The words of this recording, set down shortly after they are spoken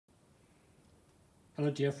Hello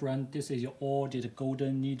dear friend, this is your ordered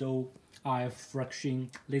golden needle eye fraction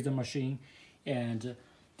laser machine, and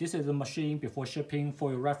this is the machine before shipping.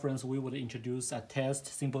 For your reference, we will introduce a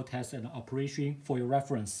simple test and operation for your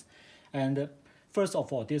reference. And first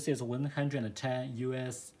of all, this is 110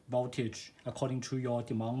 US voltage according to your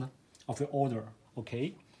demand of your order,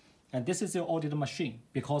 okay? And this is your ordered machine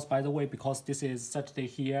because, by the way, because this is Saturday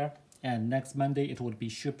here and next Monday it will be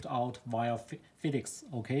shipped out via FedEx,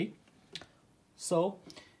 okay? So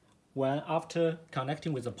when after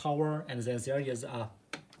connecting with the power, and then there is a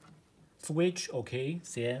switch, okay,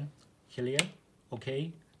 then here,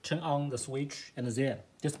 okay, turn on the switch, and then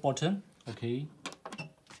this button, okay,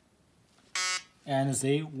 and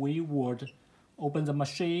then we would open the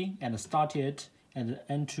machine and start it and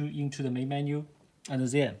enter into the main menu, and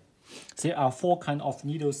then there are 4 kinds of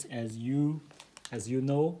needles as you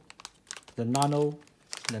know, the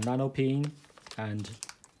nano pin, and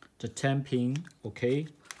the 10 pin, okay,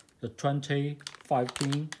 the 25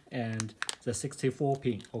 pin, and the 64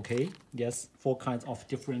 pin, okay. Yes, 4 kinds of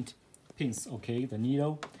different pins, okay, the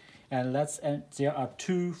needle. And there are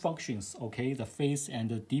 2 functions, okay, the phase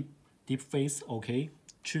and the deep phase, okay,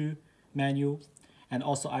 2 menu. And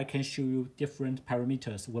also I can show you different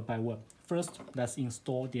parameters one by one. First, let's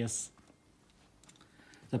install the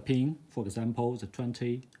pin, for example, the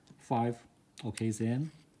 25, okay,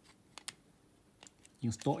 then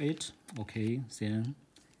install it, okay, then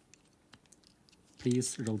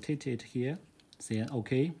please rotate it here, then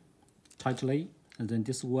okay, tightly, and then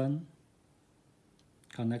this one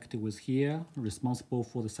connected with here, responsible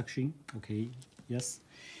for the suction, okay, yes.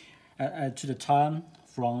 Add to the time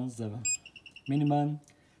from the minimum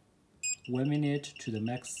 1 minute to the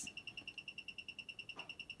max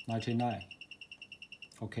 99,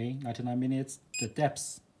 okay, 99 minutes, the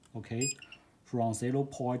depth, okay, from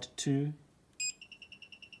 0.2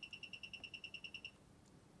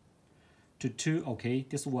 to 2, okay,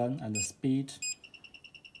 this one, and the speed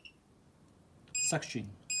suction,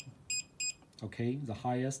 okay, the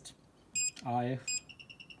highest IF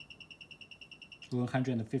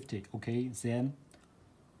 150, okay, then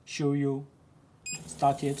show you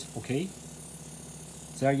start it, okay,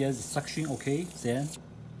 there is suction, okay, then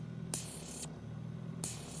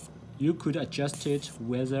you could adjust it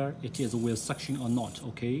whether it is with suction or not,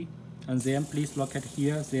 okay, and then please look at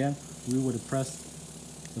here, then we would press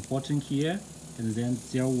the button here, and then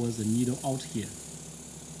there was a needle out here,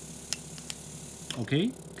 okay,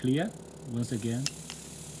 clear. Once again,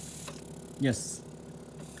 yes,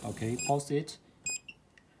 okay, pause it.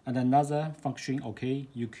 And another function, okay,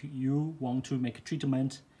 you want to make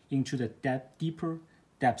treatment into the deeper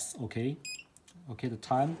depths, okay, okay, the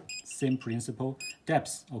time, same principle,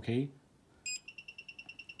 depths, okay,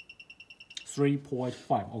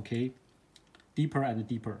 3.5, okay, deeper and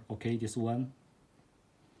deeper, okay, this one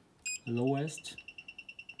lowest,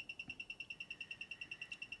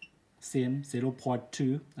 same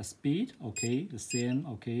 0.2 speed, okay, the same,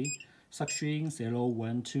 okay, suction 0,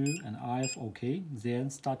 1, 2, and IF, okay, then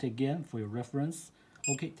start again for your reference,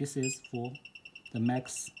 okay, this is for the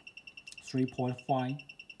max 3.5,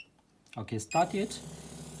 okay, start it,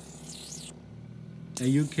 and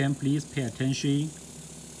you can please pay attention,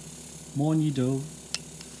 more needle,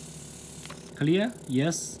 clear,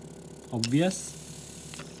 yes, obvious,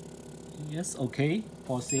 yes, okay,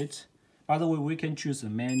 pause it. By the way, we can choose a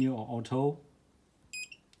manual or auto,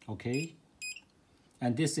 okay,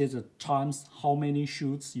 and this is the times how many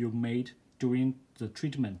shoots you made during the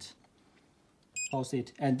treatment. Pause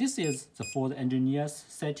it, and this is for the engineer's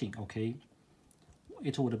setting, okay,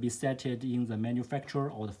 it would be set in the manufacturer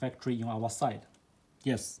or the factory on our side.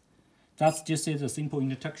 Yes, this is a simple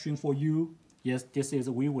introduction for you. Yes,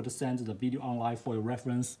 we would send the video online for your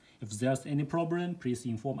reference. If there's any problem, please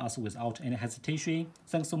inform us without any hesitation.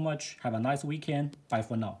 Thanks so much. Have a nice weekend. Bye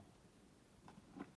for now.